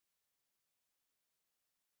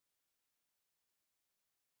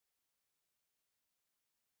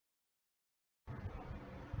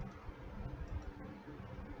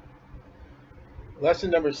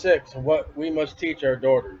Lesson number 6, what we must teach our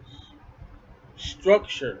daughters.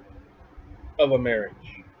 Structure of a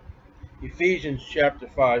marriage. Ephesians chapter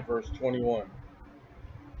 5, verse 21.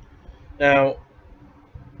 Now,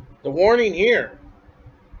 the warning here,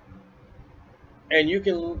 and you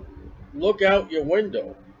can look out your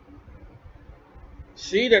window,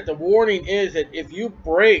 see that the warning is that if you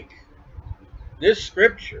break this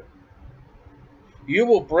scripture, you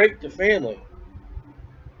will break the family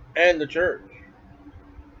and the church.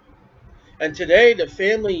 And today, the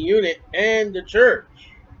family unit and the church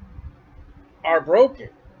are broken.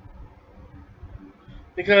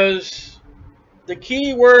 Because the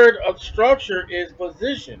key word of structure is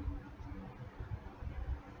position.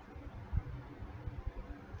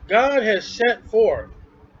 God has set forth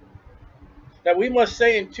that we must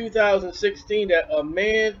say in 2016 that a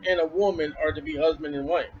man and a woman are to be husband and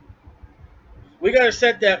wife. We got to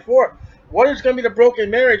set that forth. What is going to be the broken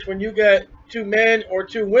marriage when you got two men or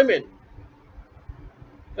two women?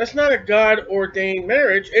 That's not a God-ordained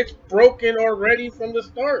marriage. It's broken already from the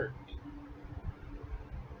start.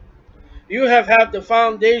 You have had the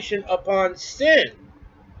foundation upon sin.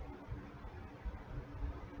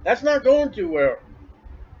 That's not going too well.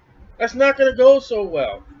 That's not going to go so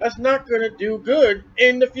well. That's not going to do good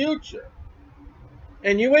in the future.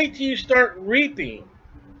 And you wait till you start reaping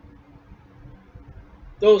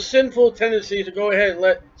those sinful tendencies to go ahead and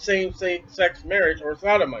let same-sex marriage or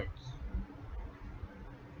sodomites.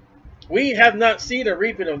 We have not seen a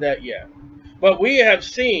reaping of that yet. But we have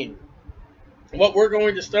seen what we're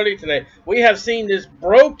going to study today. We have seen this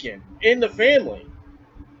broken in the family.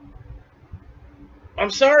 I'm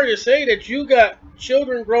sorry to say that you got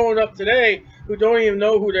children growing up today who don't even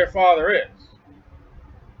know who their father is.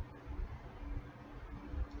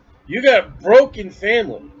 You got broken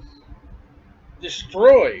families,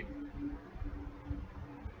 destroyed,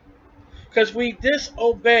 because we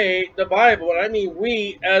disobey the Bible. And I mean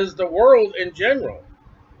we as the world in general.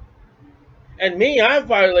 And me, I've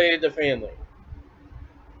violated the family.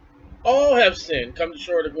 All have sinned, come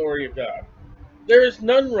short of the glory of God. There is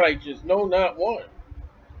none righteous, no, not one.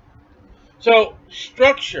 So,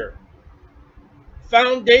 structure,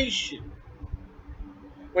 foundation.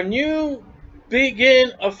 When you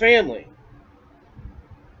begin a family,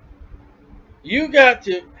 you got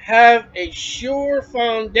to have a sure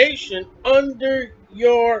foundation under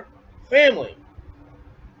your family.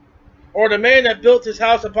 Or the man that built his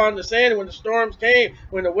house upon the sand, when the storms came,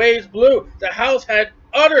 when the waves blew, the house had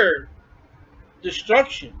utter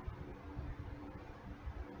destruction.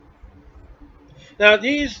 Now,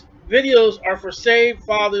 these videos are for saved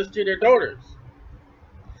fathers to their daughters.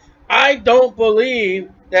 I don't believe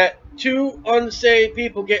that two unsaved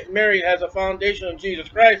people getting married has a foundation on Jesus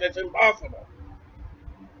Christ. That's impossible.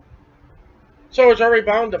 So it's already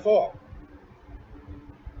bound to fall.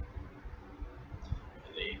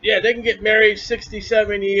 Yeah, they can get married 60,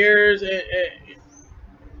 70 years, and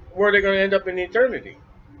where they're going to end up in eternity.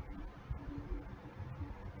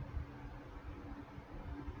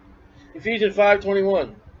 Ephesians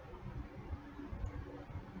 5:21.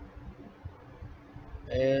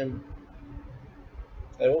 And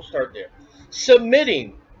we'll start there.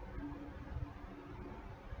 Submitting.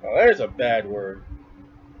 Oh, there's a bad word.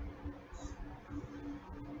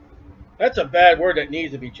 That's a bad word that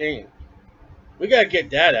needs to be changed. We got to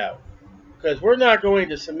get that out. Because we're not going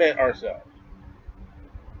to submit ourselves.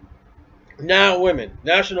 Now women,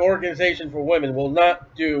 National Organization for Women, will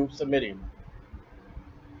not do submitting.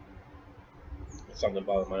 Something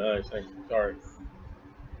bothered my eyes. Sorry.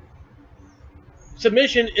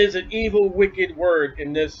 Submission is an evil, wicked word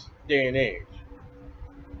in this day and age.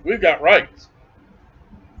 We've got rights.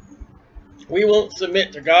 We won't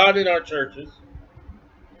submit to God in our churches.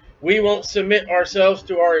 We won't submit ourselves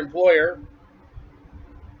to our employer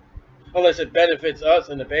unless it benefits us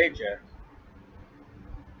in the paycheck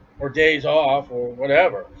or days off or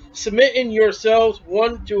whatever. Submitting yourselves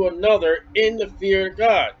one to another in the fear of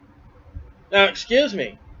God. Now, excuse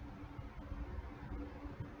me.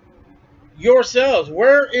 Yourselves,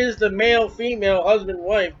 where is the male, female, husband,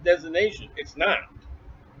 wife designation? It's not.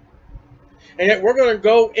 And yet we're going to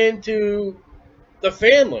go into the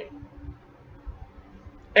family.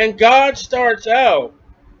 And God starts out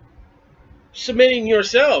submitting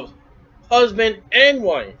yourselves, husband and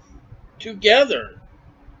wife, together.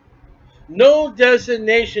 No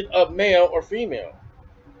designation of male or female.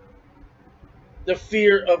 The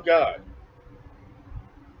fear of God.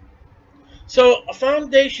 So a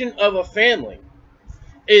foundation of a family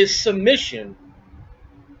is submission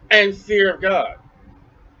and fear of God.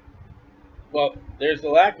 Well, there's the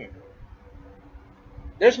lacking.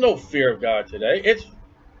 There's no fear of God today. It's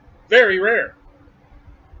very rare.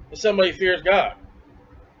 if somebody fears God.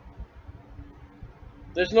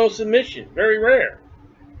 There's no submission. Very rare.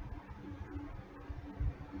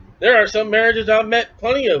 There are some marriages I've met,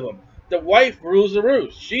 plenty of them. The wife rules the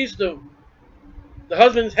roost. She's the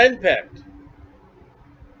husband's henpecked.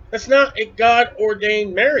 That's not a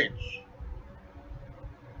God-ordained marriage.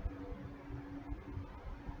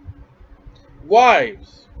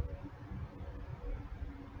 Wives,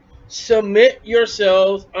 submit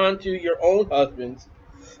yourselves unto your own husbands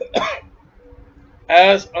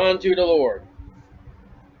as unto the Lord.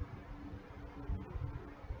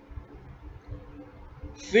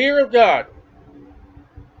 Fear of God.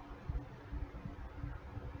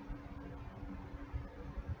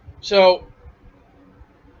 So,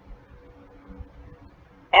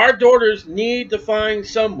 our daughters need to find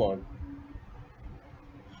someone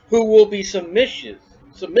who will be submission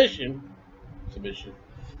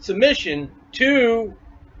to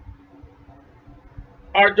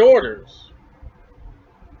our daughters,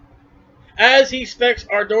 as he expects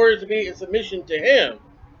our daughters to be in submission to him.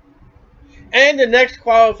 And the next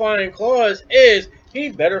qualifying clause is he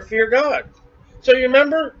better fear God. So you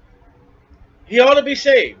remember, he ought to be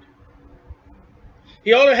saved.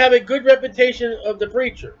 He ought to have a good reputation of the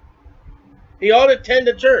preacher. He ought to attend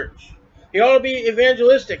the church. He ought to be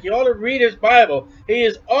evangelistic. He ought to read his Bible. He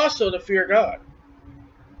is also to fear God.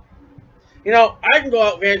 You know, I can go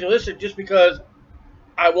out evangelistic just because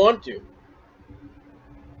I want to.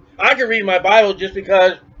 I can read my Bible just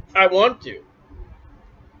because I want to.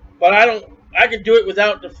 But I can do it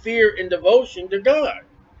without the fear and devotion to God.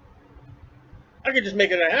 I can just make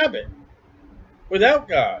it a habit without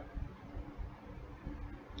God.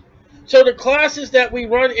 So the classes that we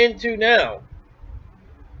run into now,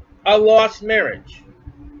 a lost marriage.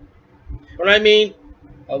 When I mean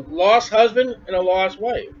a lost husband and a lost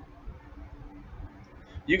wife.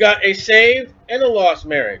 You got a saved and a lost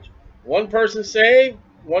marriage. One person's saved,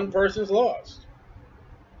 one person's lost.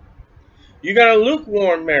 You got a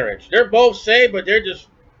lukewarm marriage. They're both saved, but they're just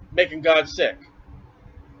making God sick.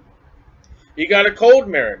 You got a cold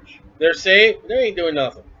marriage. They're saved, they ain't doing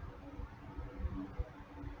nothing.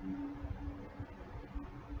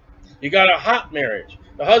 You got a hot marriage.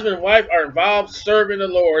 The husband and wife are involved serving the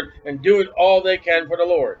Lord and doing all they can for the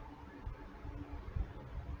Lord.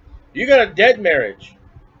 You got a dead marriage.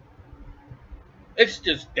 It's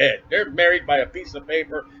just dead. They're married by a piece of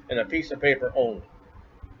paper and a piece of paper only.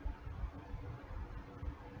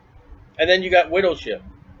 And then you got widowship.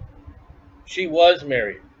 She was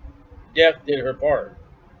married. Death did her part.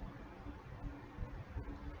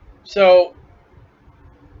 So,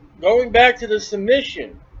 going back to the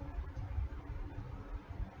submission,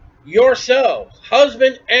 yourselves,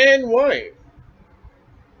 husband and wife,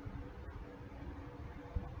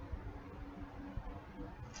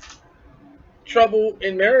 trouble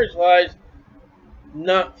in marriage lies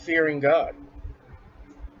not fearing God.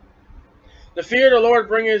 The fear of the Lord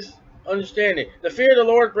bringeth understanding. The fear of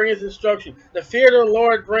the Lord bringeth instruction. The fear of the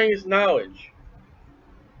Lord bringeth knowledge.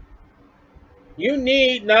 You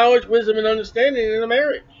need knowledge, wisdom, and understanding in a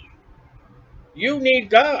marriage. You need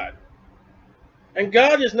God. And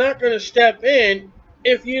God is not going to step in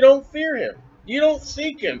if you don't fear him. You don't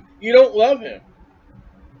seek him. You don't love him.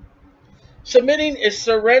 Submitting is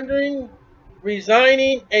surrendering,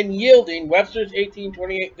 resigning, and yielding. Webster's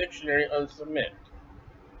 1828 dictionary on submit.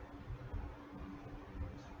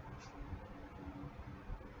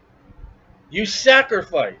 You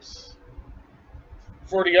sacrifice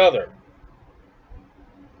for the other.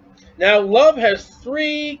 Now, love has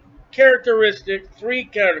three characteristics, three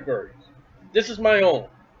categories. This is my own.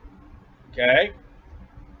 Okay?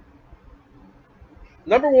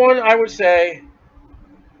 Number one, I would say,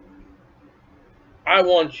 I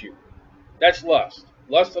want you. That's lust.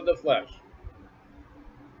 Lust of the flesh.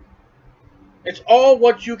 It's all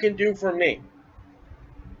what you can do for me.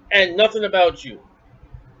 And nothing about you.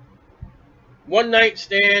 One night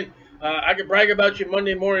stand. I can brag about you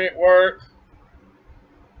Monday morning at work.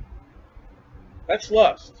 That's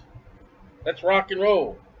lust. That's rock and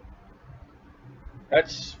roll.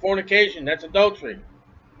 That's fornication. That's adultery.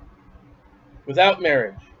 Without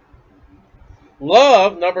marriage.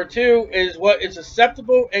 Love, number two, is what is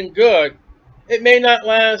acceptable and good. It may not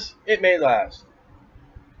last. It may last.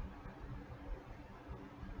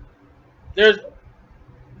 There's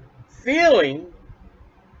feeling,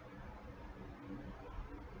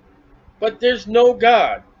 but there's no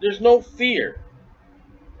God. There's no fear.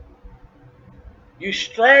 You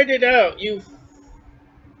stride it out. You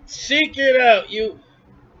seek it out.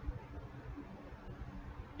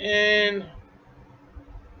 And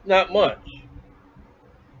not much.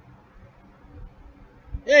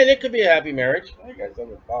 And it could be a happy marriage. I got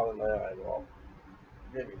something falling my eyeball.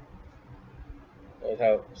 Maybe. That's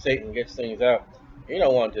how Satan gets things out. You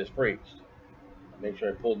don't want this preached. Make sure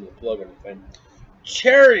I pulled the plug on the thing.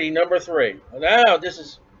 Charity, number 3. Now, this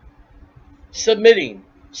is submitting,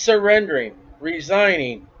 surrendering,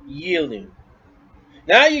 resigning, yielding.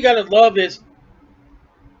 Now you got to love is,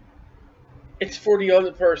 it's for the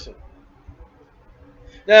other person.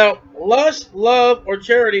 Now, lust, love, or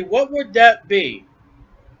charity, what would that be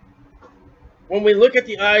when we look at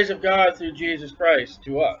the eyes of God through Jesus Christ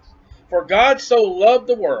to us? For God so loved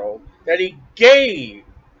the world that he gave.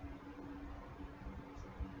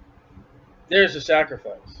 There's a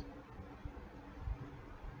sacrifice.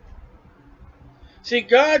 See,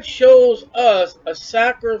 God shows us a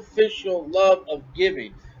sacrificial love of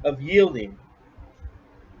giving, of yielding.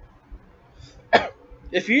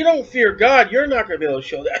 If you don't fear God, you're not going to be able to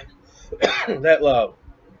show that, that love.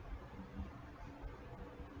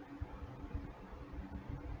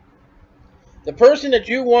 The person that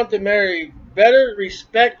you want to marry better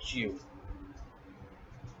respect you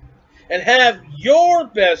and have your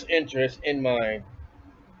best interest in mind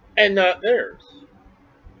and not theirs.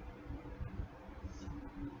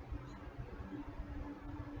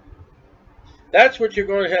 That's what you're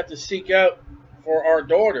going to have to seek out for our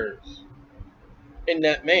daughters in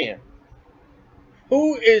that man.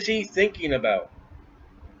 Who is he thinking about?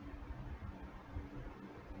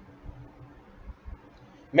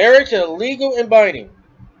 Marriage is legal and binding.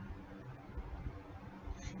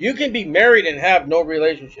 You can be married and have no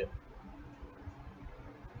relationship.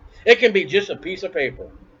 It can be just a piece of paper.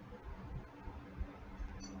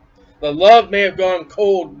 The love may have gone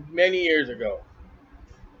cold many years ago.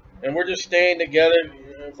 And we're just staying together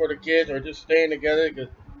for the kids, or just staying together because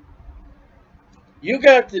you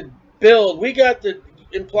got to build. We got to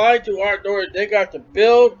imply to our daughters, they got to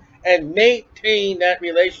build and maintain that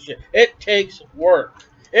relationship. It takes work.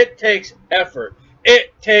 It takes effort.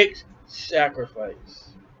 It takes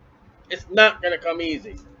sacrifice. It's not going to come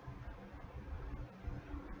easy.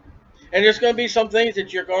 And there's going to be some things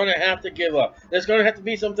that you're going to have to give up. There's going to have to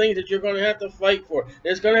be some things that you're going to have to fight for.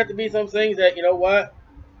 There's going to have to be some things that, you know what?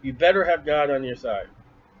 You better have God on your side.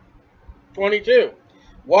 22.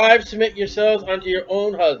 Wives, submit yourselves unto your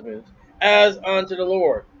own husbands, as unto the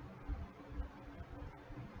Lord.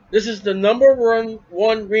 This is the number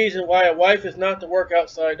one reason why a wife is not to work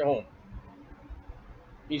outside the home.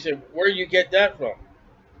 You say, where do you get that from?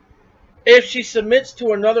 If she submits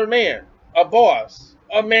to another man, a boss,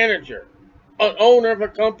 a manager, an owner of a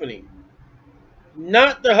company,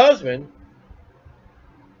 not the husband,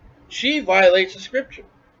 she violates the scripture.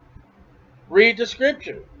 Read the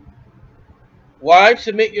scripture. Wives,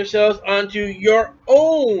 submit yourselves unto your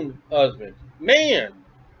own husband. Man.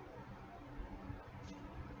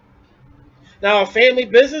 Now, a family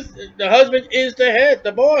business, the husband is the head,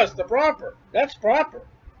 the boss, the proper. That's proper.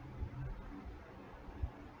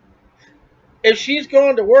 If she's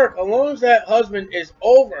going to work, as long as that husband is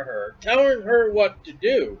over her, telling her what to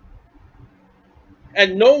do,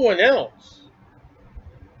 and no one else,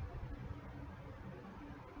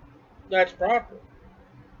 that's proper.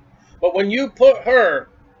 But when you put her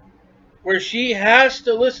where she has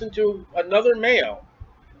to listen to another male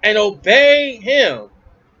and obey him,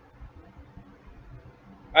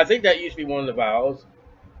 I think that used to be one of the vows.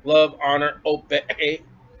 Love, honor, obey.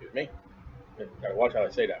 Excuse me. Gotta watch how I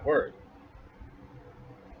say that word.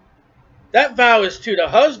 That vow is to the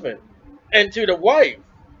husband and to the wife.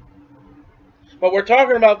 But we're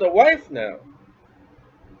talking about the wife now.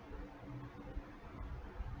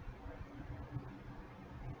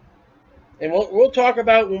 And we'll talk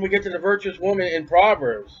about when we get to the virtuous woman in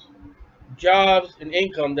Proverbs. Jobs and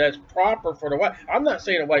income that's proper for the wife. I'm not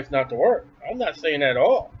saying the wife's not to work. I'm not saying that at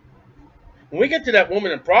all. When we get to that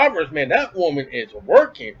woman in Proverbs, man, that woman is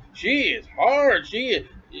working. She is hard. She is,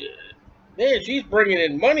 man, she's bringing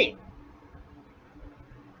in money.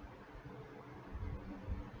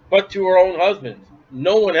 But to her own husband,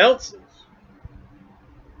 no one else's.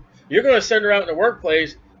 You're going to send her out in the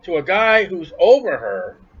workplace to a guy who's over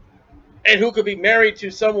her and who could be married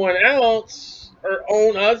to someone else, her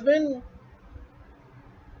own husband?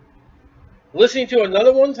 Listening to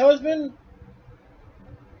another one's husband?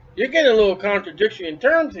 You're getting a little contradiction in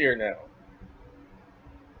terms here now.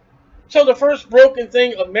 So the first broken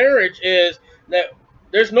thing of marriage is that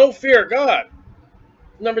there's no fear of God.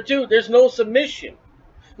 Number 2, there's no submission.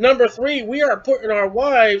 Number 3, we are putting our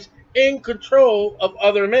wives in control of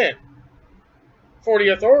other men for the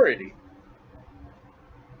authority.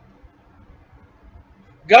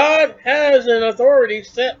 God has an authority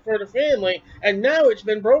set for the family, and now it's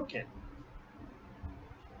been broken.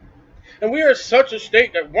 And we are such a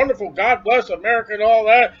state that wonderful, God bless America and all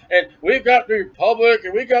that. And we've got the Republic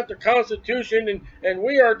and we got the Constitution and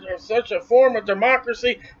we are such a form of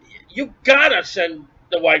democracy. You gotta send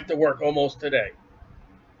the wife to work almost today.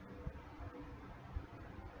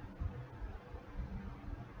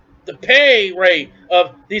 The pay rate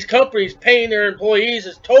of these companies paying their employees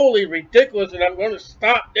is totally ridiculous, and I'm going to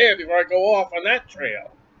stop there before I go off on that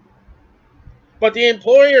trail. But the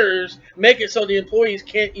employers make it so the employees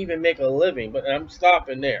can't even make a living, but I'm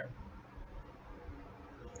stopping there.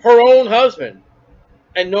 Her own husband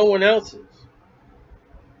and no one else's.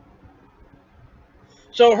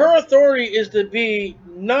 So her authority is to be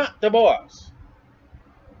not the boss.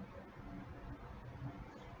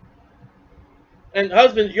 And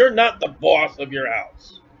husbands, you're not the boss of your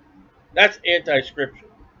house. That's anti-scripture.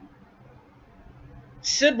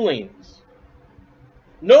 Siblings.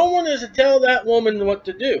 No one is to tell that woman what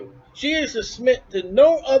to do. She is to submit to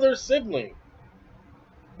no other sibling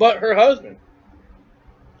but her husband.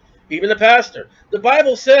 Even the pastor. The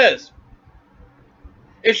Bible says,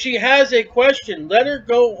 if she has a question, let her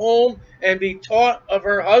go home and be taught of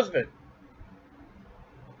her husband.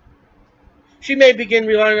 She may begin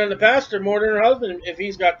relying on the pastor more than her husband if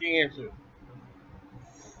he's got the answer.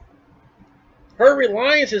 Her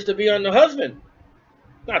reliance is to be on the husband,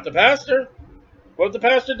 not the pastor. What if the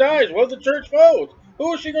pastor dies? What if the church folds?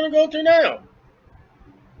 Who is she going to go to now?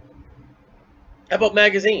 How about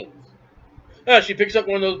magazines? She picks up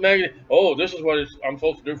one of those magazines. Oh, this is what I'm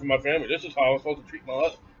supposed to do for my family. This is how I'm supposed to treat my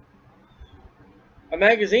husband. A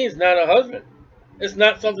magazine is not a husband. It's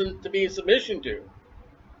not something to be in submission to.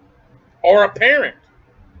 Or a parent.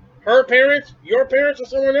 Her parents, your parents, or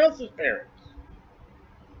someone else's parents.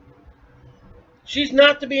 She's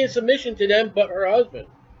not to be in submission to them but her husband.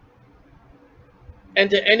 And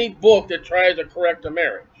to any book that tries to correct a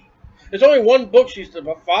marriage. There's only one book she's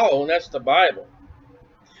to follow, and that's the Bible.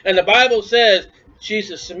 And the Bible says she's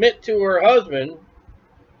to submit to her husband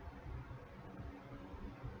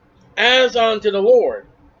as unto the Lord,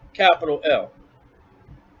 capital L.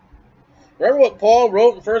 Remember what Paul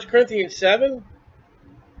wrote in 1 Corinthians 7?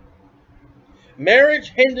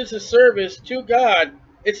 Marriage hinders the service to God.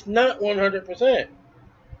 It's not 100%.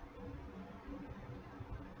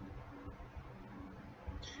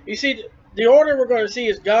 You see, the order we're going to see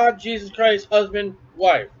is God, Jesus Christ, husband,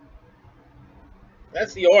 wife.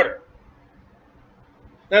 That's the order.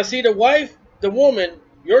 Now see, the wife, the woman,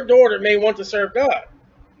 your daughter may want to serve God.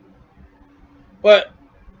 But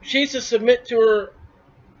she's to submit to her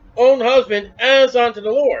own husband as unto the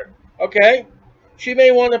Lord. Okay? She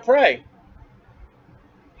may want to pray.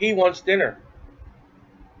 He wants dinner.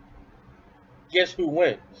 Guess who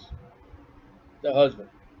wins? The husband.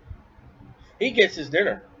 He gets his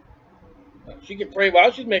dinner. She can pray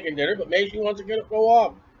while she's making dinner, but maybe she wants to go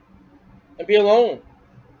off and be alone.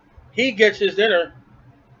 He gets his dinner.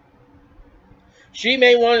 She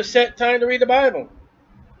may want to set time to read the Bible.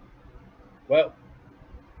 Well,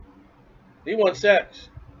 he wants sex.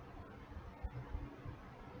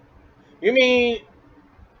 You mean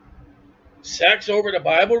sex over the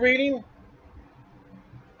Bible reading?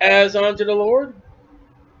 As unto the Lord?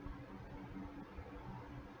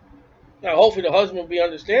 Now, hopefully the husband will be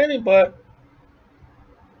understanding, but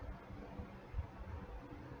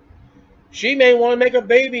she may want to make a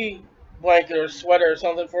baby blanket or sweater or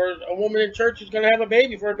something for a woman in church who's going to have a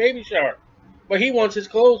baby for a baby shower. But he wants his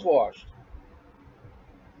clothes washed.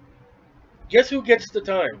 Guess who gets the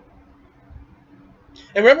time?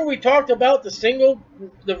 And remember we talked about the single,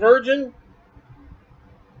 the virgin,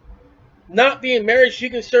 not being married. She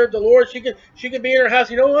can serve the Lord. She can be in her house.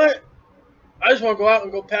 You know what? I just want to go out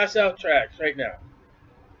and go pass out tracts right now.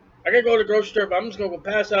 I can go to the grocery store, but I'm just going to go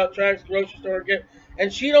pass out tracts, grocery store,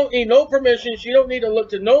 and she don't need no permission. She don't need to look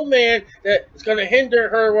to no man that is going to hinder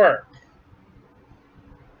her work.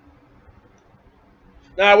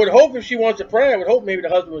 Now, I would hope if she wants to pray, I would hope maybe the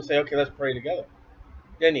husband would say, okay, let's pray together.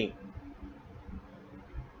 Then he.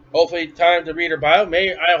 Hopefully, time to read her Bible.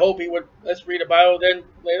 I hope he would, let's read the Bible then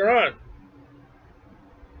later on.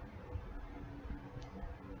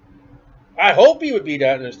 I hope he would be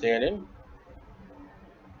that understanding.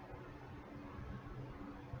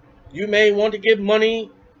 You may want to give money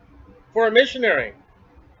for a missionary,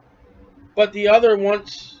 but the other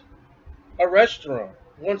wants a restaurant,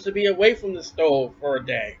 wants to be away from the stove for a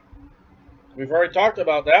day. We've already talked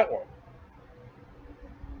about that one.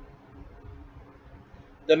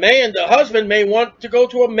 The husband may want to go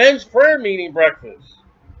to a men's prayer meeting breakfast.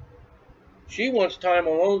 She wants time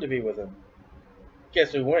alone to be with him.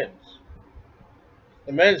 Guess who wins?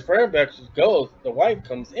 The men's prayer breakfast goes, the wife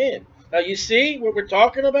comes in. Now you see what we're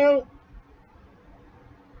talking about?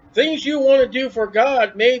 Things you want to do for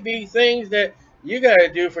God may be things that you got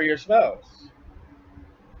to do for your spouse.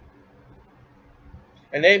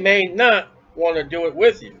 And they may not want to do it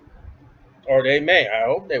with you. Or they may. I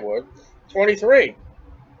hope they would. 23.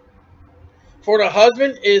 For the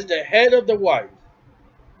husband is the head of the wife.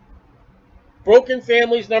 Broken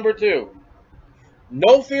families, number 2.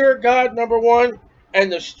 No fear of God, number 1.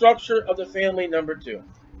 And the structure of the family, number 2.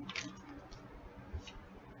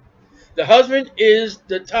 The husband is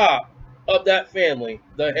the top of that family,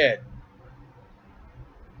 the head.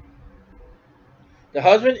 The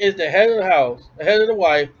husband is the head of the house, the head of the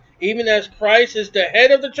wife, even as Christ is the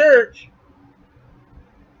head of the church,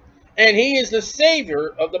 and he is the Savior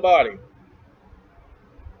of the body.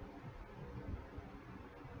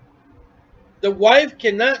 The wife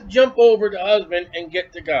cannot jump over the husband and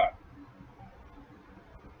get to God.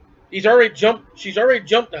 She's already jumped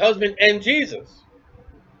the husband and Jesus.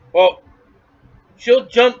 Well, she'll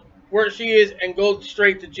jump where she is and go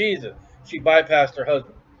straight to Jesus. She bypassed her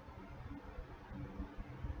husband.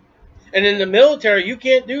 And in the military, you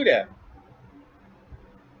can't do that.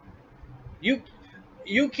 You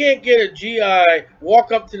can't get a GI,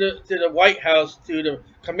 walk up to the White House, to the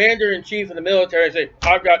commander-in-chief of the military and say,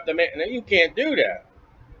 I've got the man. You can't do that.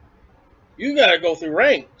 You got to go through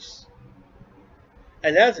ranks.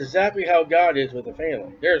 And that's exactly how God is with the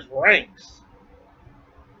family. There's ranks.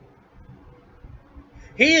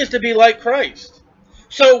 He is to be like Christ.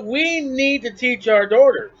 So we need to teach our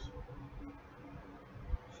daughters.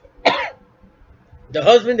 The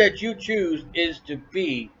husband that you choose is to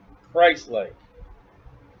be Christ-like.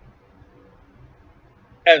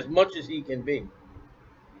 As much as he can be.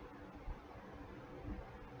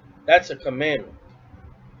 That's a commandment.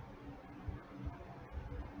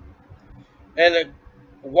 And a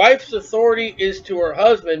wife's authority is to her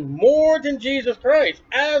husband more than Jesus Christ,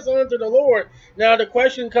 as unto the Lord. Now the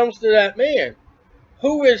question comes to that man.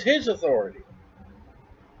 Who is his authority?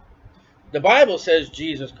 The Bible says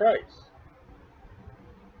Jesus Christ.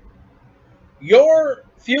 Your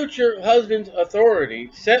future husband's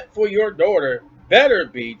authority set for your daughter better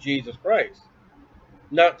be Jesus Christ.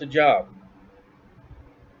 Not the job.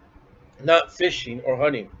 Not fishing or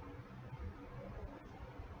hunting.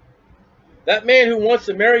 That man who wants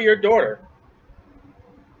to marry your daughter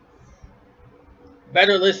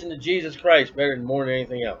better listen to Jesus Christ better than more than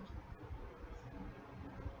anything else.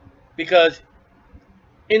 Because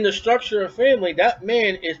in the structure of family, that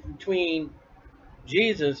man is between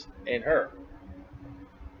Jesus and her.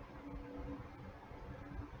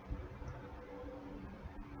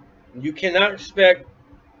 You cannot expect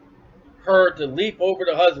her to leap over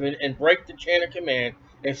the husband and break the chain of command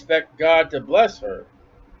and expect God to bless her.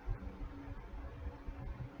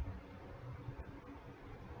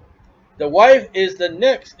 The wife is the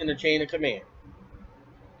next in the chain of command.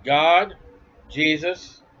 God,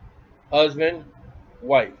 Jesus, husband,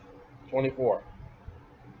 wife. 24.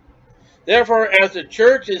 Therefore, as the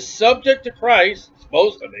church is subject to Christ,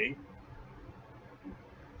 supposed to be,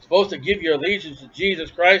 supposed to give your allegiance to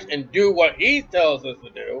Jesus Christ and do what he tells us to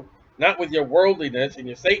do, not with your worldliness and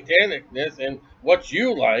your satanicness and what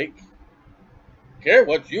you like. Care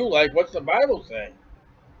what you like, what's the Bible saying?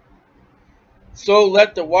 So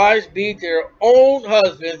let the wives be to their own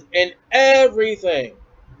husbands in everything.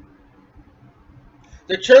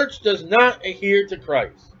 The church does not adhere to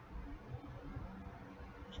Christ.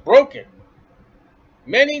 It's broken.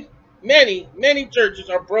 Many churches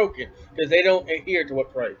are broken because they don't adhere to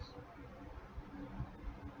what Christ.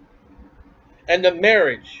 And the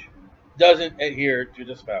marriage doesn't adhere to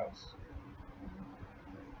the spouse.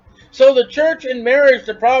 So the church and marriage,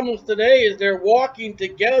 the problems today is they're walking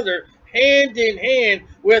together hand in hand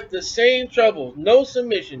with the same troubles. No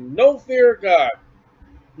submission, no fear of God,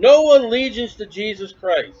 no allegiance to Jesus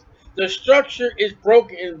Christ. The structure is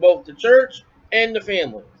broken in both the church and the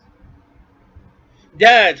families.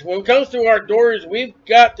 Dads, when it comes to our daughters, we've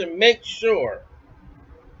got to make sure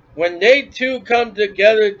when they two come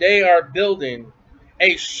together, they are building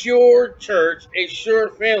a sure church, a sure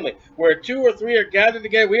family, where 2 or 3 are gathered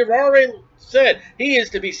together. We have already said he is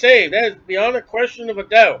to be saved. That is beyond a question of a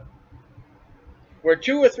doubt. Where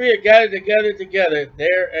 2 or 3 are gathered together,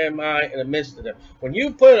 there am I in the midst of them. When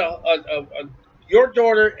you put your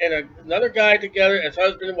daughter and another guy together as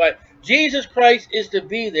husband and wife, Jesus Christ is to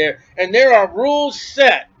be there, and there are rules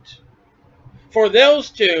set for those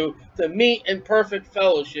two to meet in perfect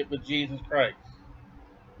fellowship with Jesus Christ.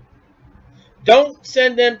 Don't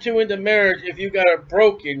send them two into marriage if you got a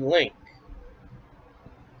broken link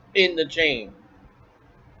in the chain.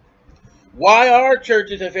 Why are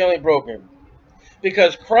churches and family broken?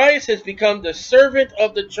 Because Christ has become the servant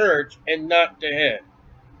of the church and not the head.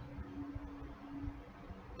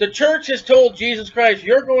 The church has told Jesus Christ,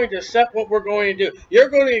 you're going to accept what we're going to do. You're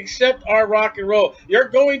going to accept our rock and roll. You're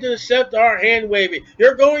going to accept our hand waving.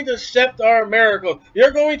 You're going to accept our miracles. You're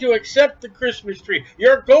going to accept the Christmas tree.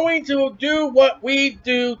 You're going to do what we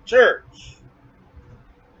do, church.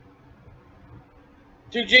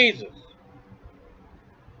 To Jesus.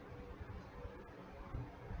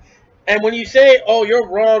 And when you say, oh, you're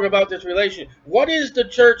wrong about this relation, what is the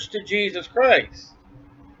church to Jesus Christ?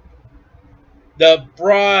 The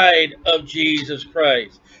bride of Jesus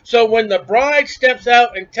Christ. So when the bride steps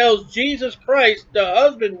out and tells Jesus Christ, the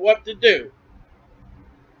husband, what to do,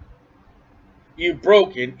 you've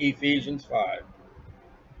broken Ephesians 5.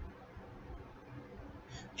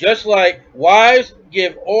 Just like wives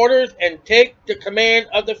give orders and take the command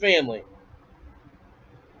of the family,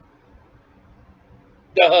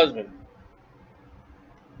 the husband.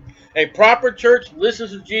 A proper church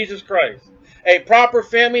listens to Jesus Christ. A proper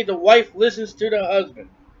family, the wife listens to the husband.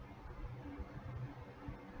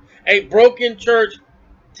 A broken church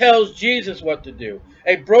tells Jesus what to do.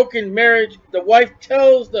 A broken marriage, the wife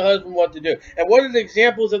tells the husband what to do. And what are the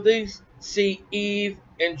examples of these? See Eve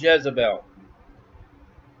and Jezebel.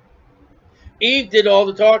 Eve did all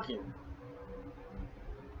the talking.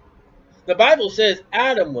 The Bible says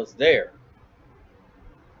Adam was there.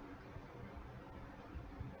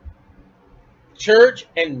 Church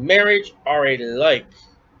and marriage are alike.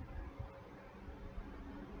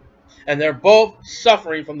 And they're both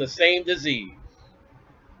suffering from the same disease.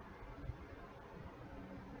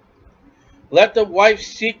 Let the wife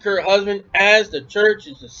seek her husband as the church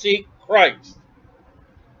is to seek Christ.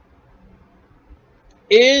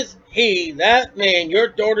 Is he, that man your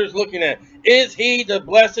daughter's looking at, is he the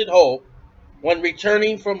blessed hope when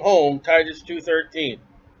returning from home? Titus 2:13.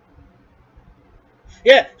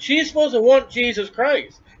 Yeah, she's supposed to want Jesus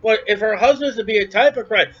Christ. But if her husband is to be a type of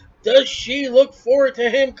Christ, does she look forward to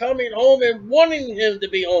him coming home and wanting him to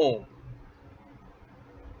be home?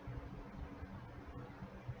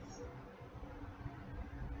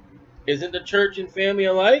 Isn't the church and family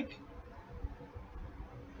alike?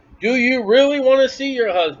 Do you really want to see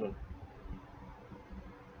your husband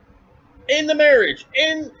in the marriage?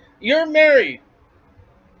 You're married.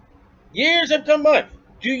 Years have come by.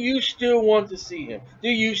 Do you still want to see him? Do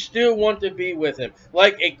you still want to be with him?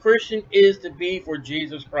 Like a Christian is to be for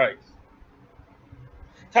Jesus Christ.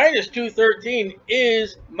 Titus 2:13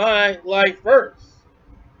 is my life verse.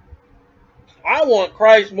 I want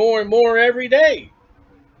Christ more and more every day.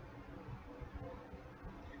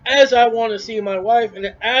 As I want to see my wife,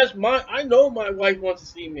 and I know my wife wants to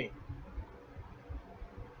see me.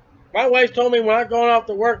 My wife told me when I'm going off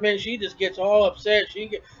to work, man, she just gets all upset.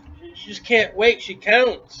 She just can't wait. She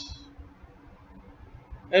counts.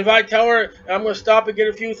 And if I tell her I'm going to stop and get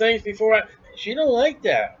a few things before she don't like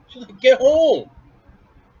that. She's like, get home.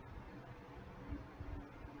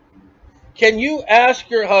 Can you ask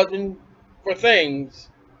your husband for things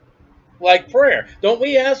like prayer? Don't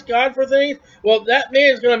we ask God for things? Well, that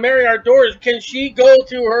man's going to marry our daughters. Can she go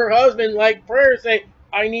to her husband like prayer and say,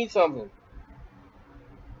 I need something?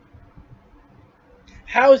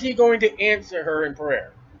 How is he going to answer her in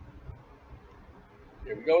prayer?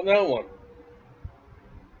 Here we go, another one.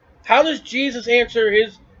 How does Jesus answer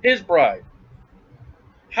his bride?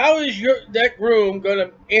 How is that groom going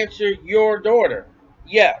to answer your daughter?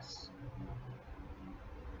 Yes.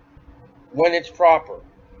 When it's proper.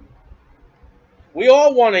 We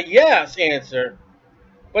all want a yes answer,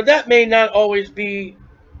 but that may not always be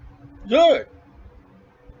good.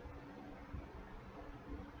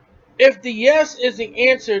 If the yes is the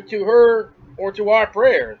answer to her or to our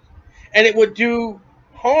prayers, and it would do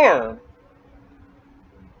harm,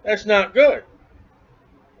 that's not good.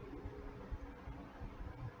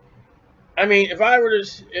 I mean, if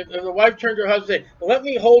the wife turned to her husband and said, let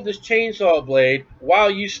me hold this chainsaw blade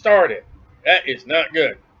while you start it, that is not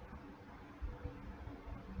good.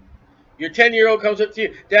 Your 10-year-old comes up to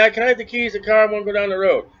you, Dad, can I have the keys to the car? I want to go down the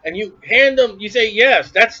road. And you hand them, you say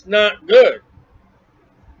yes. That's not good.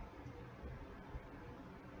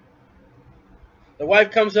 The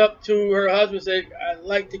wife comes up to her husband and says, I'd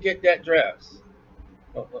like to get that dress.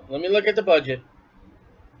 Oh, let me look at the budget.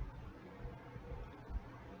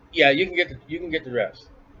 Yeah, you can get the dress.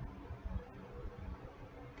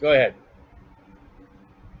 Go ahead.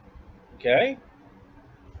 Okay?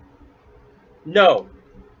 No.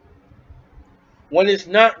 When it's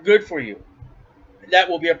not good for you, that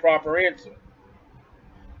will be a proper answer.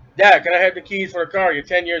 Dad, can I have the keys for a car? You're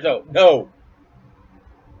 10 years old. No.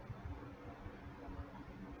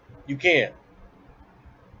 You can't.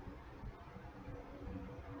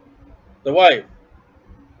 The wife.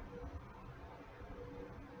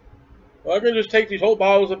 Well, I'm going to just take these whole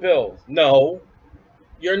bottles of pills. No,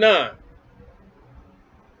 you're not.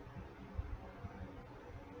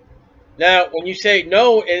 Now, when you say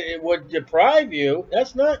no, it would deprive you,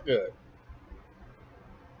 that's not good.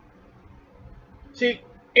 See,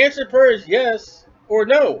 answer prayer is yes or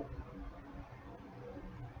no.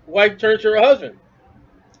 Wife turns to her husband.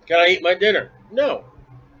 Can I eat my dinner? No.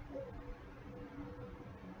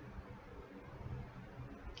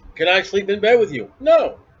 Can I sleep in bed with you?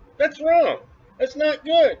 No. That's wrong. That's not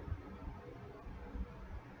good.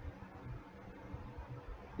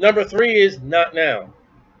 Number 3 is not now.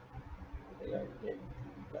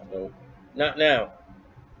 No, not now.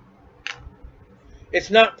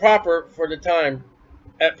 It's not proper for the time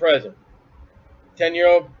at present.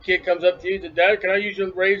 10-year-old kid comes up to you, Dad, can I use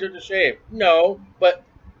your razor to shave? No, but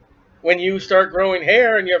when you start growing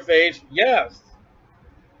hair in your face, yes.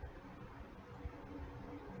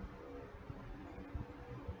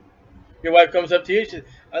 Your wife comes up to you, she says,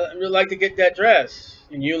 I'd really like to get that dress.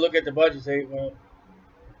 And you look at the budget and say, well,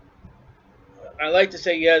 I like to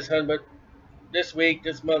say yes, hon, but this week,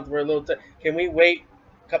 this month, we're a little tight. Can we wait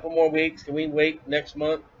a couple more weeks? Can we wait next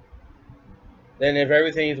month? Then if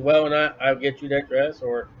everything is well and I'll get you that dress,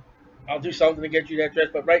 or I'll do something to get you that dress.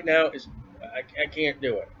 But right now, I can't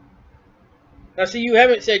do it. Now, see, you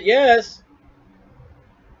haven't said yes,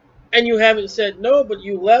 and you haven't said no, but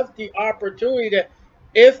you left the opportunity that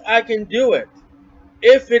if I can do it,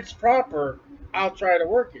 if it's proper, I'll try to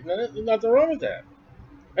work it. Now, there's nothing wrong with that.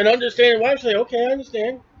 And understanding wife say, okay, I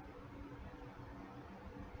understand.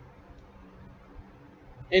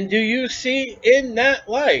 And do you see in that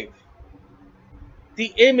life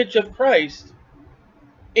the image of Christ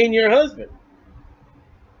in your husband?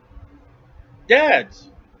 Dads,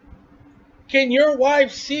 can your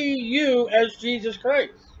wife see you as Jesus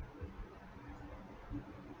Christ?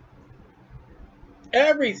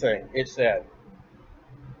 Everything, it said.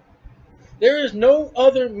 There is no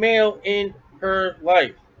other male in her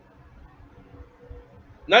life.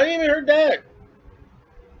 Not even her dad.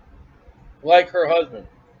 Like her husband.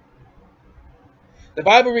 The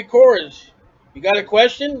Bible records, you got a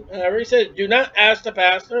question? I already said, do not ask the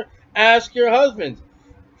pastor, ask your husband.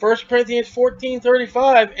 1 Corinthians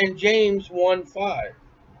 14:35 and James 1:5.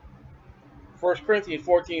 1 Corinthians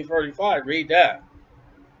 14:35, read that.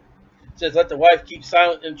 It says, let the wife keep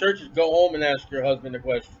silent in churches, go home and ask your husband a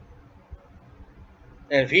question.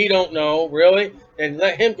 And if he don't know, really, then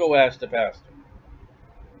let him go ask the pastor.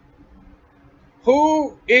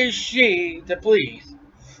 Who is she to please?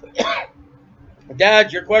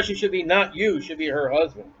 Dad, your question should be not you, should be her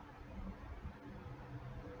husband.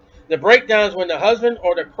 The breakdown is when the husband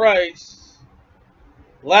or the Christ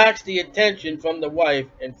lacks the attention from the wife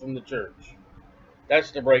and from the church.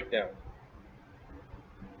 That's the breakdown.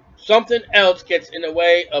 Something else gets in the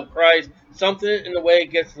way of Christ. Something in the way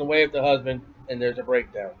gets in the way of the husband, and there's a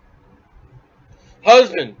breakdown.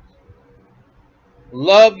 Husbands,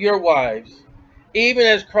 love your wives, even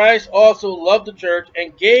as Christ also loved the church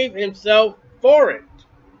and gave himself for it.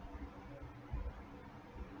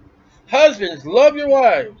 Husbands, love your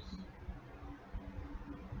wives.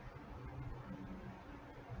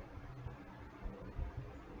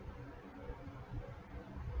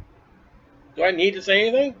 Do I need to say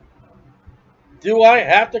anything? Do I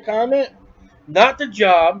have to comment? Not the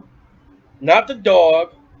job, not the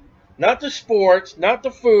dog, not the sports, not the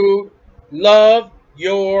food. Love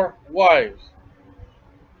your wives.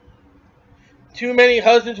 Too many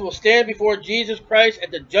husbands will stand before Jesus Christ at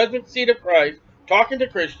the judgment seat of Christ, talking to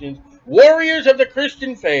Christians, warriors of the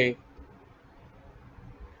Christian faith,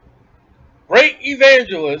 great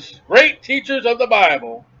evangelists, great teachers of the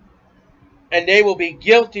Bible, and they will be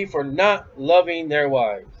guilty for not loving their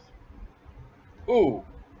wives. Ooh,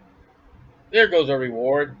 there goes a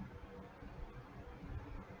reward.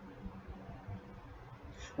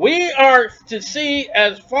 We are to see,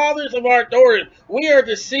 as fathers of our daughters, we are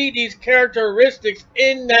to see these characteristics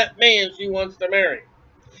in that man she wants to marry.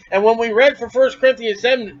 And when we read for 1 Corinthians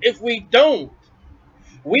 7, if we don't,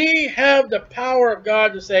 we have the power of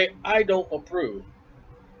God to say, I don't approve.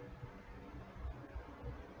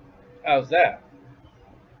 How's that?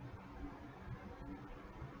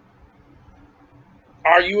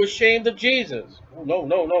 Are you ashamed of Jesus? Oh, no,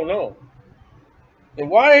 no, no, no. And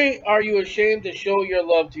why are you ashamed to show your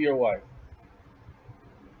love to your wife?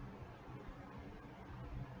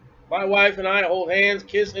 My wife and I hold hands,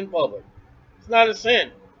 kiss in public. It's not a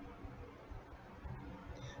sin.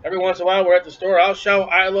 Every once in a while we're at the store, I'll shout,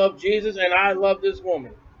 I love Jesus and I love this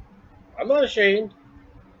woman. I'm not ashamed.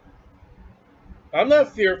 I'm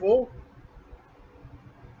not fearful.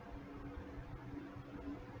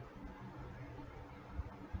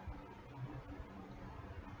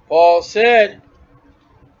 Paul said,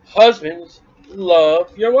 husbands,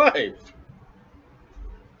 love your wives.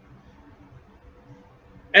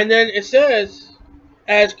 And then it says,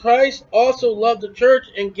 as Christ also loved the church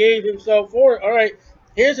and gave himself for it. All right,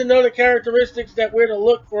 here's another characteristics that we're to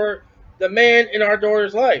look for the man in our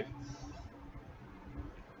daughter's life.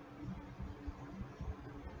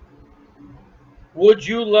 Would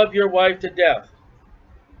you love your wife to death?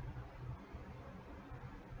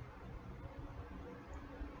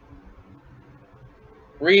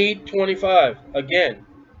 Read 25 again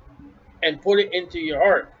and put it into your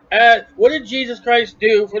heart. What did Jesus Christ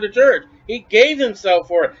do for the church? He gave himself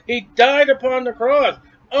for it. He died upon the cross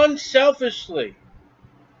unselfishly.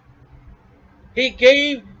 He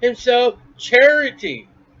gave himself charity.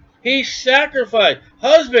 He sacrificed.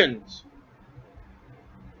 Husbands.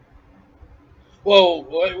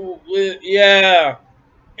 Well, yeah,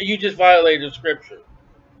 you just violated scripture.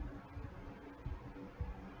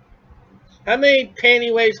 How many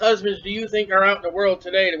panty-waist husbands do you think are out in the world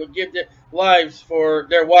today that would give their lives for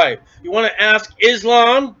their wife? You want to ask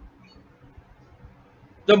Islam,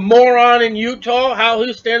 the moron in Utah, how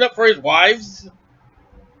he'll stand up for his wives?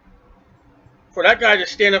 For that guy to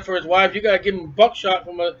stand up for his wives, you got to give him buckshot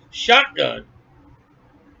from a shotgun.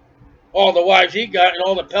 All the wives he got and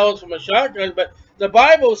all the pellets from a shotgun. But the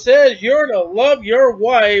Bible says you're to love your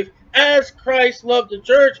wife as Christ loved the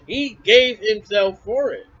church. He gave himself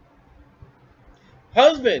for it.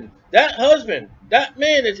 Husband, that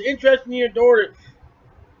man that's interested in your daughter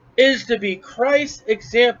is to be Christ's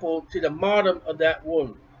example to the bottom of that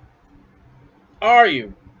woman. Are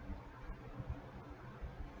you?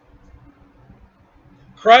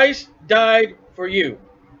 Christ died for you.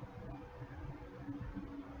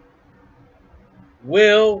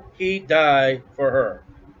 Will he die for her?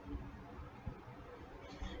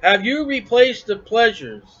 Have you replaced the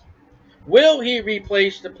pleasures? Will he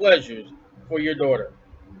replace the pleasures for your daughter?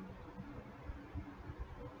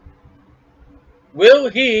 Will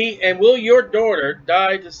he and will your daughter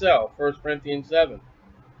die to self? 1 Corinthians 7.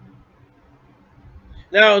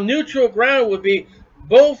 Now, neutral ground would be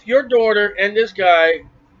both your daughter and this guy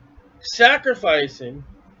sacrificing,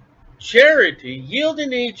 charity,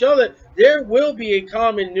 yielding to each other. There will be a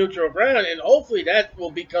common neutral ground, and hopefully that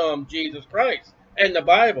will become Jesus Christ and the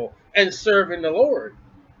Bible and serving the Lord.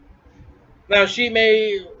 Now, she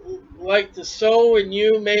may like to sow and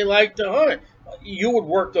you may like to hunt. You would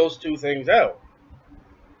work those two things out.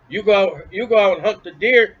 You go out and hunt the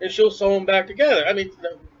deer, and she'll sew them back together. I mean, no,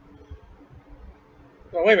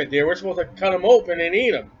 wait a minute, dear. We're supposed to cut them open and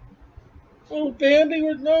eat them. Oh, Bambi,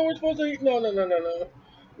 we're supposed to eat. No.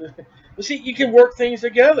 But see, you can work things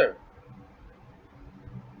together.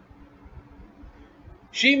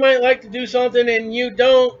 She might like to do something and you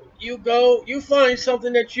don't. You find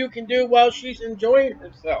something that you can do while she's enjoying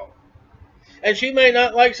herself. And she may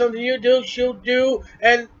not like something you do, she'll do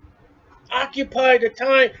and occupy the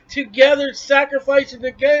time together, sacrificing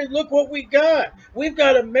together. Look what we got. We've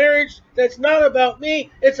got a marriage that's not about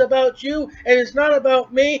me, it's about you. And it's not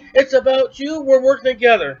about me, it's about you. We're working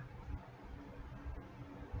together.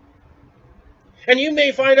 And you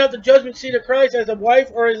may find out the judgment seat of Christ as a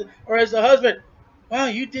wife or as a husband. Wow,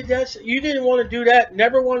 you did that. You didn't want to do that.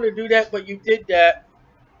 Never wanted to do that, but you did that.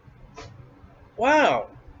 Wow.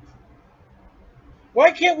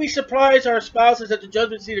 Why can't we surprise our spouses at the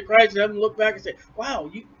judgment seat of Christ and have them look back and say, wow,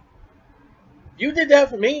 you did that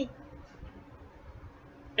for me?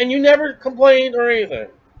 And you never complained or anything.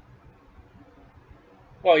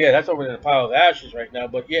 Well, yeah, that's over in a pile of ashes right now,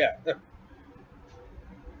 but yeah.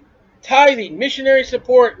 Tithing, missionary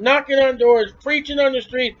support, knocking on doors, preaching on the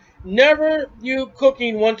street. Never you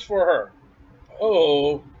cooking once for her.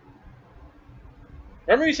 Oh.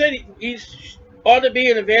 Remember he said he ought to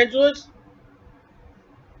be an evangelist?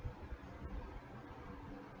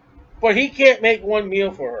 But he can't make one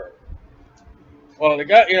meal for her. Well, the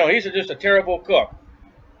guy, he's just a terrible cook.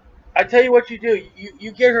 I tell you what you do.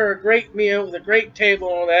 You get her a great meal with a great table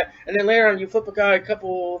and all that, and then later on you flip a guy a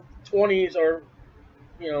couple 20s or,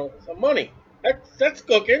 some money. That's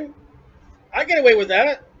cooking. I get away with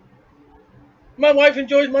that. My wife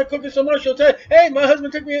enjoys my cooking so much, she'll tell you, hey, my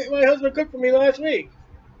husband cooked for me last week.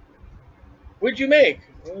 What'd you make?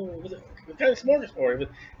 What kind of smorgasbord?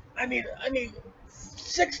 I mean,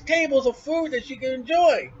 6 tables of food that she can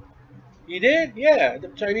enjoy. You did? Yeah, the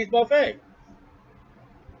Chinese buffet.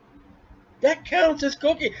 That counts as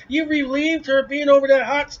cooking. You relieved her being over that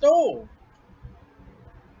hot stove.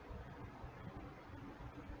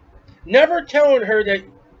 Never telling her that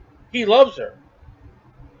he loves her.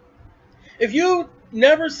 If you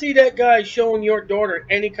never see that guy showing your daughter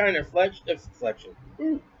any kind of affection,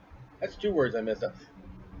 that's 2 words I messed up.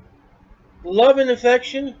 love and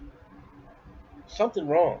affection, something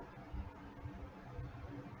wrong.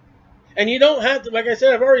 And you don't have to, like I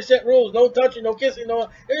said, I've already set rules. No touching, no kissing, no.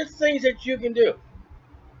 There's things that you can do.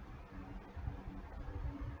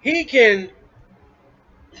 He can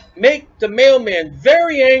make the mailman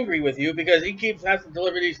very angry with you because he has to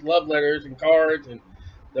deliver these love letters and cards, and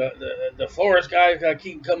the florist guy's got to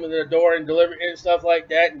keep coming to the door and delivering and stuff like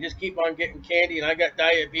that, and just keep on getting candy. And I got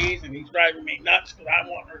diabetes, and he's driving me nuts because I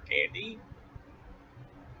want her candy.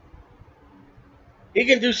 He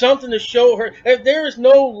can do something to show her. If there is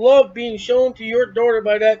no love being shown to your daughter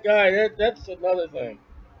by that guy, that's another thing.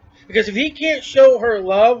 Because if he can't show her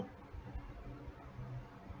love,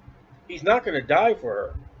 he's not going to die for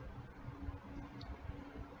her.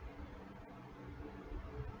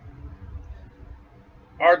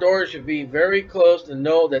 Our daughter should be very close to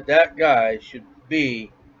know that that guy should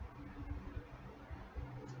be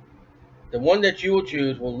the one that you will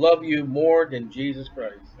choose will love you more than Jesus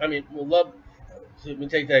Christ. I mean, will love. Let me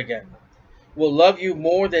take that again. Will love you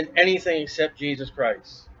more than anything except Jesus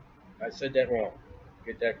Christ. I said that wrong.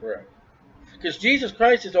 Get that correct. Because Jesus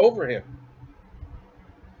Christ is over him.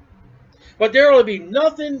 But there will be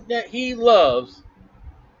nothing that he loves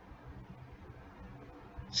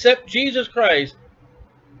except Jesus Christ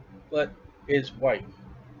but his wife.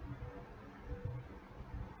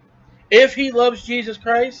 If he loves Jesus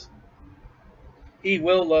Christ, he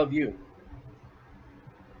will love you.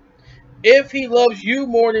 If he loves you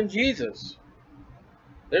more than Jesus,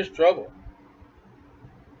 there's trouble.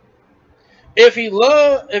 If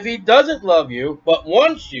he doesn't love you but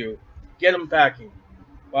wants you, get him packing.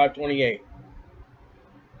 528.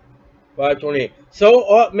 528. So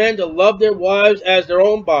ought men to love their wives as their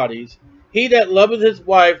own bodies. He that loveth his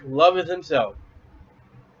wife loveth himself.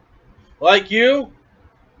 Like you,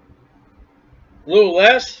 a little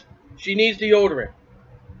less, she needs deodorant.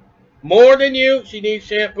 More than you, she needs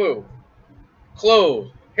shampoo,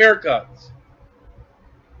 clothes, haircuts.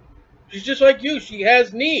 She's just like you. She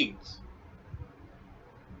has needs.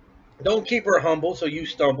 Don't keep her humble so you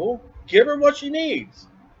stumble. Give her what she needs.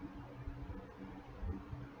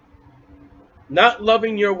 Not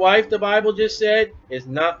loving your wife, the Bible just said, is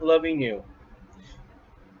not loving you.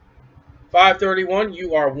 531,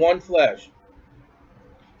 you are one flesh.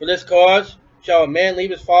 For this cause shall a man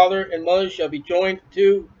leave his father and mother, shall be joined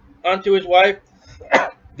unto his wife.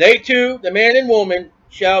 They two, the man and woman,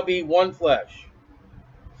 shall be one flesh.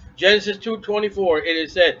 Genesis 2:24, it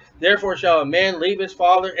is said, therefore shall a man leave his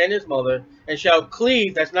father and his mother, and shall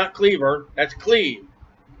cleave, that's not cleaver, that's cleave.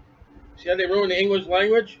 See how they ruined the English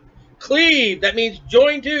language? Cleave, that means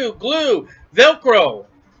join to, glue, Velcro.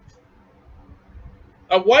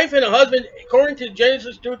 A wife and a husband, according to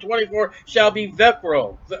Genesis 2:24, shall be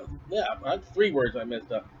Velcro. Yeah, that's 3 words I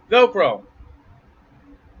messed up. Velcro.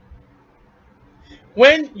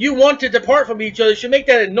 When you want to depart from each other, you should make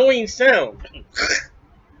that annoying sound.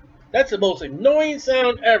 That's the most annoying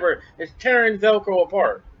sound ever, is tearing Velcro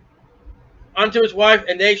apart. Unto his wife,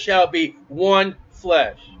 and they shall be one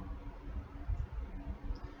flesh.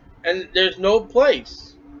 And there's no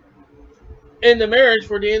place in the marriage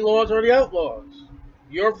for the in-laws or the outlaws.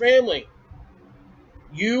 Your family.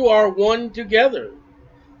 You are one together.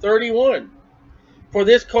 31. For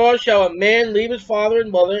this cause shall a man leave his father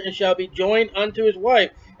and mother, and shall be joined unto his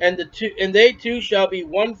wife, and they two shall be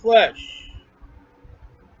one flesh.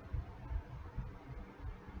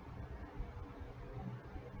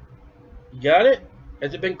 You got it?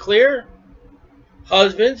 Has it been clear?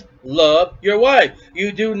 Husbands, love your wife.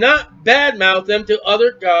 You do not badmouth them to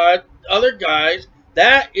other guys.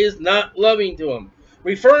 That is not loving to them.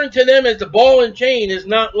 Referring to them as the ball and chain is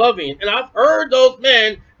not loving. And I've heard those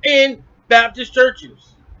men in Baptist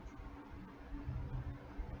churches.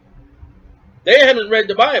 They haven't read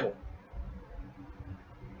the Bible.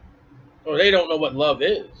 Or they don't know what love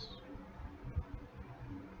is.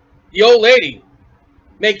 The old lady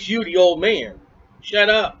makes you the old man. Shut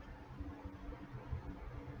up.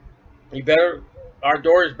 Our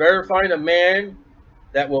daughters better find a man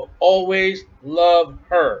that will always love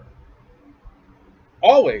her.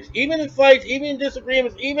 Always. Even in fights, even in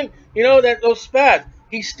disagreements, even, those spats,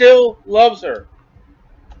 he still loves her.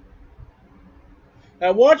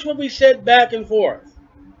 Now watch what we said back and forth.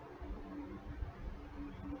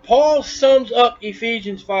 Paul sums up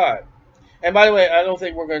Ephesians 5. And by the way, I don't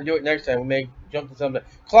think we're going to do it next time. We may jump to something.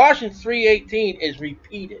 Colossians 3:18 is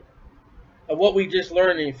repeated of what we just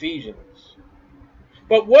learned in Ephesians.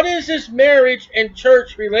 But what is this marriage and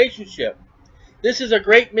church relationship? This is a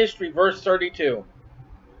great mystery, verse 32.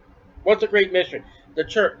 What's a great mystery? The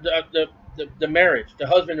church, the marriage, the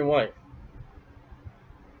husband and wife.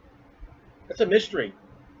 That's a mystery.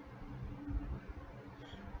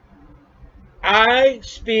 I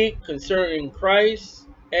speak concerning Christ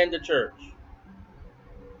and the church.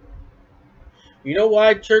 You know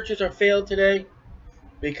why churches are failed today?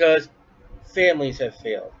 Because families have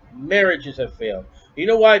failed. Marriages have failed. You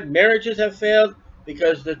know why marriages have failed?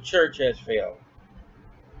 Because the church has failed.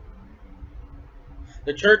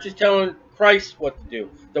 The church is telling Christ what to do.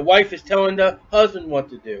 The wife is telling the husband what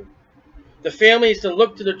to do. The family is to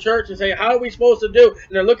look to the church and say, how are we supposed to do? And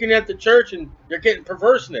they're looking at the church and they're getting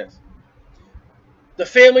perverseness. The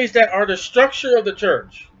families that are the structure of the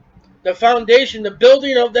church, the foundation, the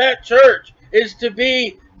building of that church is to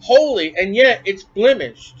be holy, and yet it's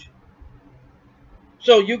blemished.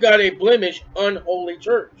 So you got a blemished, unholy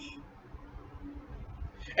church.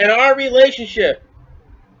 And our relationship,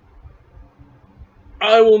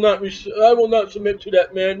 I will not submit to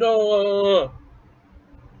that man. No.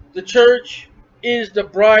 The church is the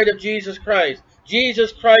bride of Jesus Christ.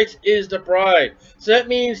 Jesus Christ is the bride. So that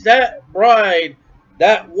means that bride,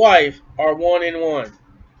 that wife are one in one.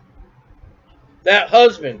 That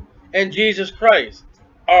husband and Jesus Christ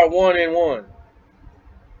are one in one.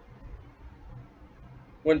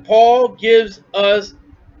 When Paul gives us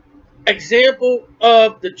example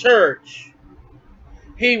of the church,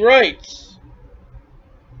 he writes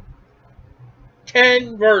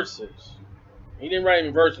 10 verses. He didn't write any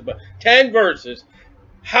verses, but 10 verses.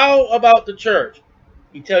 How about the church?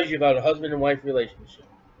 He tells you about a husband and wife relationship.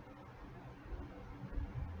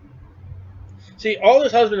 See, all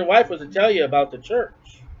this husband and wife was to tell you about the church.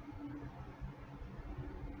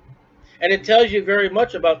 And it tells you very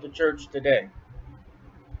much about the church today.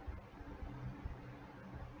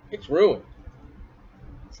 It's ruined.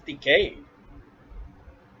 It's decayed.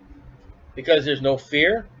 Because there's no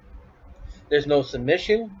fear. There's no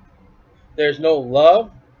submission. There's no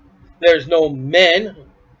love. There's no men.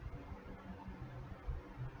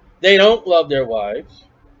 They don't love their wives.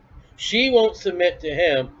 She won't submit to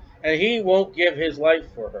him, and he won't give his life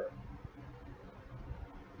for her.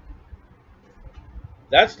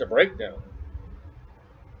 That's the breakdown.